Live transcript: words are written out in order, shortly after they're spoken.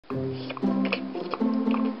Look,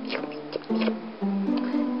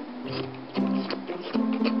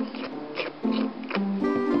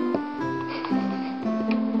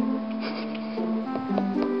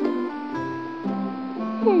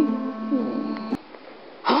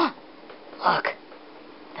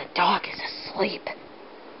 the dog is asleep.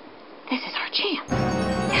 This is our chance.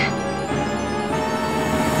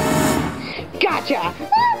 Gotcha!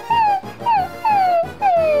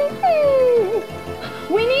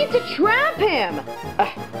 We need to trap him!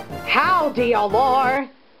 How, DLR?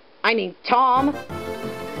 I mean, Tom.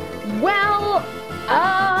 Well,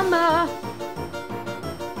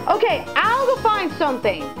 okay, I'll go find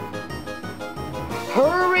something.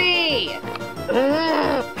 Hurry!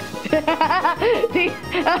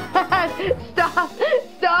 Stop!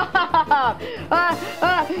 Stop!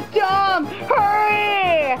 Tom,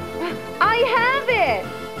 hurry! I have it!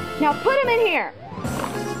 Now put him in here.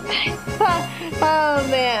 Oh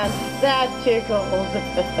man, that tickles.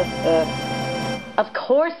 Of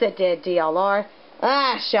course it did, DLR.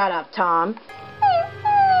 Shut up, Tom.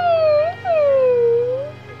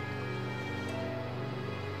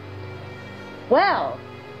 Well,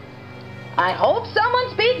 I hope someone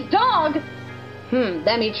speaks dog.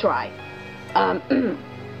 Let me try.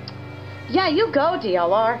 Yeah, you go,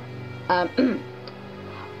 DLR.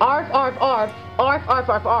 Arf, arf, arf, arf, arf,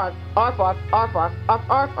 arf, arf, arf, arf, arf, arf, arf,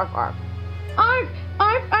 arf, arf, arf. Arf,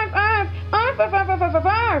 arf, arf, arf, arf, arf, arf, arf, arf,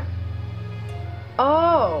 arf.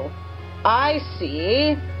 Oh, I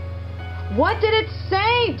see. What did it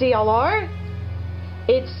say, DLR?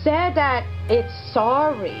 It said that it's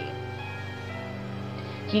sorry.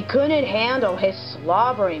 He couldn't handle his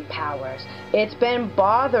slobbering powers. It's been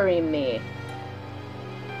bothering me.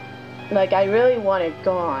 Like, I really want it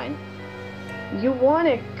gone. You want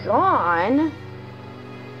it gone?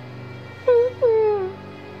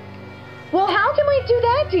 Well, how can we do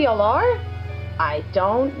that, DLR? I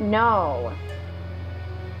don't know.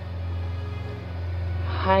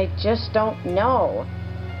 I just don't know.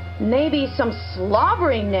 Maybe some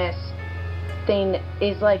slobberingness thing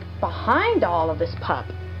is like behind all of this pup.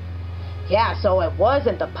 Yeah, so it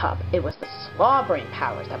wasn't the pup. It was the slobbering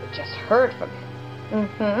powers that we just heard from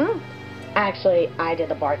him. Actually, I did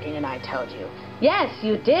the barking and I told you. Yes,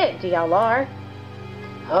 you did, DLR.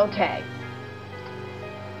 Okay.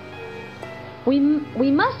 We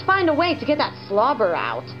must find a way to get that slobber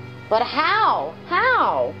out. But how?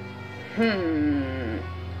 How?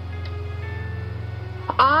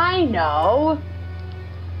 I know.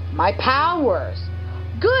 My powers.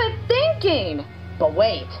 Good thinking. But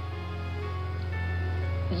wait.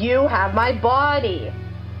 You have my body.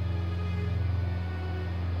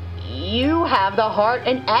 You have the heart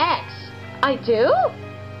and X. I do?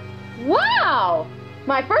 Wow!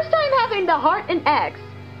 My first time having the heart and X.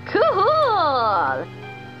 Cool!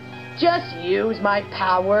 Just use my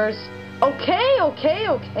powers. Okay,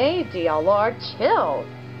 DLR, chill.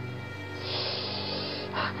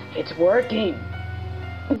 It's working.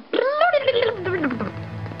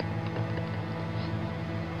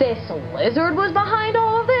 This lizard was behind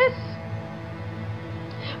all of this?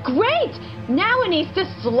 Great! Now it needs to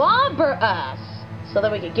slobber us so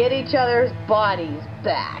that we can get each other's bodies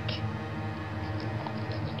back.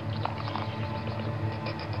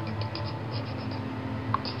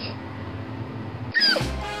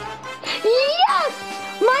 Yes!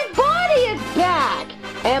 My body is back!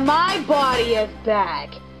 And my body is back.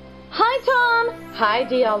 Hi, Tom. Hi,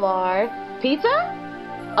 DLR. Pizza?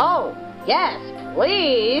 Oh, yes,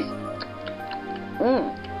 please.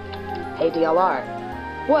 Hey, DLR.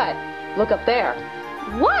 What? Look up there.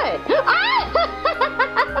 What? Ah!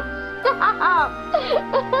 Stop!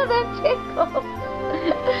 That tickles.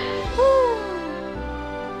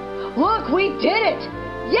 Look, we did it!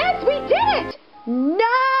 Yes, we did it!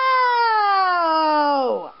 No!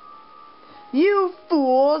 You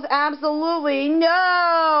fools, absolutely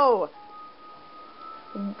no!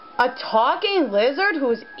 A talking lizard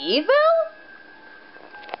who's evil?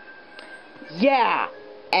 Yeah,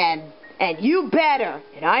 and you better,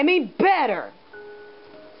 and I mean better.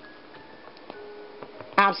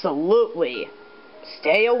 Absolutely.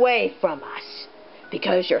 Stay away from us,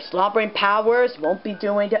 because your slobbering powers won't be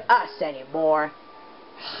doing to us anymore.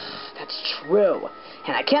 That's true,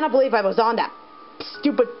 and I cannot believe I was on that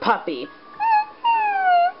stupid puppy.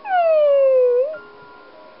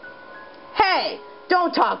 Hey,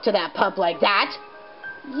 don't talk to that pup like that.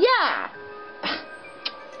 Yeah.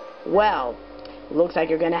 Well, looks like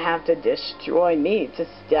you're gonna have to destroy me to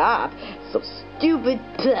stop. So stupid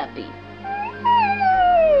puppy.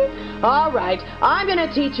 Alright, I'm gonna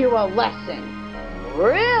teach you a lesson.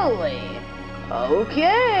 Really?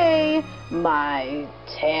 Okay, my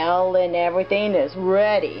tail and everything is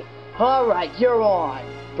ready. Alright, you're on.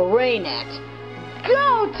 Brain it.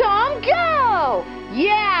 Go, Tom, go!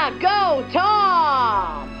 Yeah, go,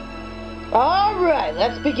 Tom! Alright,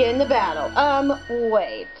 let's begin the battle.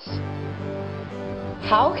 Wait.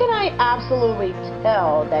 How can I absolutely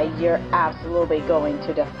tell that you're absolutely going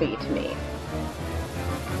to defeat me?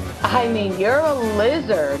 I mean, you're a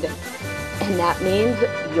lizard, and that means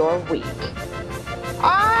you're weak.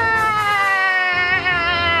 Ah!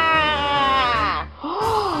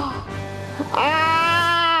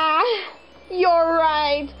 Ah! You're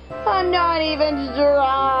right. I'm not even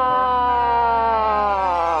strong.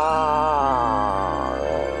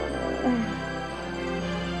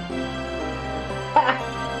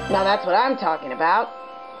 Now that's what I'm talking about.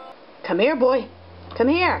 Come here, boy. Come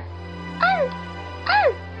here. Oh.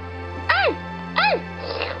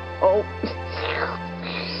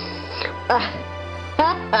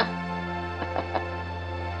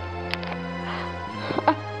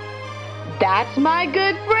 That's my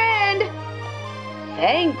good friend.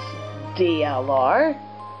 Thanks, DLR.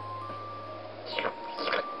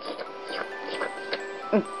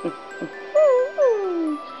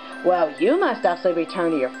 Well, you must absolutely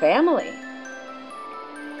return to your family.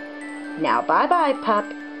 Now, bye-bye, pup.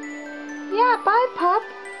 Yeah, bye, pup.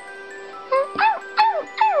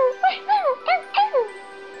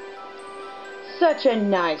 Such a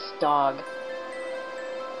nice dog.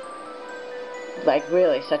 Like,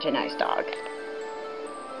 really, such a nice dog.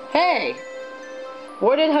 Hey!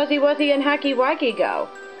 Where did Huzzy Wuzzy and Hacky Wacky go?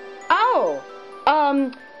 Oh!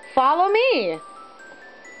 Follow me.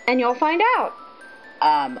 And you'll find out.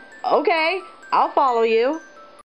 Okay, I'll follow you.